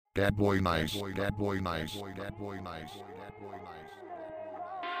That boy nice. That boy nice. That boy nice. That boy nice.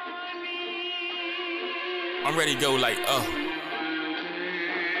 I'm ready to go like,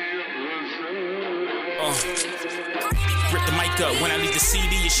 Rip the mic up when I leave the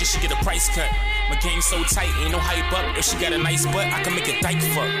CD, and shit, she get a price cut. My game so tight, ain't no hype up. If she got a nice butt, I can make a dyke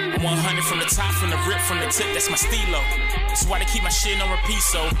fuck. I'm 100 from the top, from the rip, from the tip, that's my stilo. That's why they keep my shit on repeat,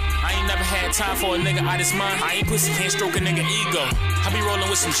 so I ain't never had time for a nigga out his mind. I ain't pussy, can't stroke a nigga ego. I be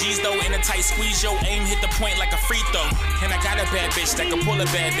rolling with some G's though, in a tight squeeze, yo. Aim hit the point like a free throw. And I got a bad bitch that can pull a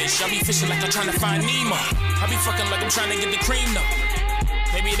bad bitch. I be fishing like I'm trying to find Nemo. I be fucking like I'm trying to get the cream though.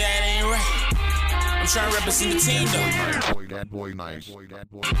 Maybe that ain't right. I'm trying to represent the team though. That boy nice. That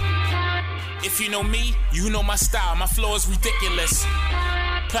boy. If you know me, you know my style. My flow is ridiculous.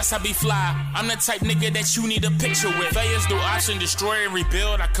 Plus I be fly. I'm the type nigga that you need a picture with. Failures do option, destroy and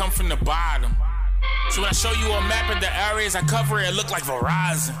rebuild. I come from the bottom. So when I show you a map of the areas I cover, it look like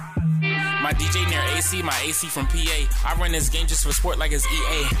Verizon. My DJ near AC, my AC from PA. I run this game just for sport like it's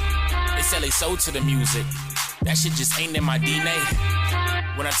EA. They sell they soul to the music. That shit just ain't in my DNA.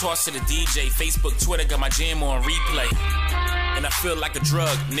 When I toss to the DJ, Facebook, Twitter, got my jam on replay. And I feel like a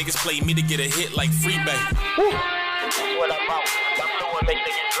drug. Niggas play me to get a hit like Freebay. That's what I'm about. My flow will make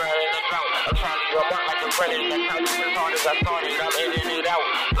niggas drown in the drought. I'm trying to drum out like a Brennan. That's how you as hard as I started. I'm in it out.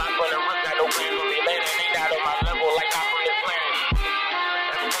 Block on the roof, got no plans on me landing. They down on my level like I'm from this planet.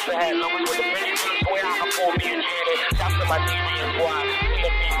 I had numbers with the pennies in the square. I'm for me and Janet. Shout to my TV and squad.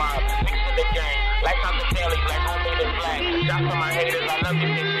 CFP mob, mixing the gang. Lifetime to Kelly, black on me the flag. Shout to my haters, I love you,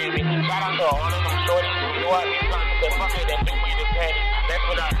 Big Baby. Shout out to all of them shorties who know I be talking to fuck it and do me the panties. That's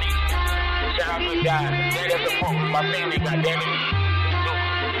what I need. Shout out to God, that is support with my family, goddammit.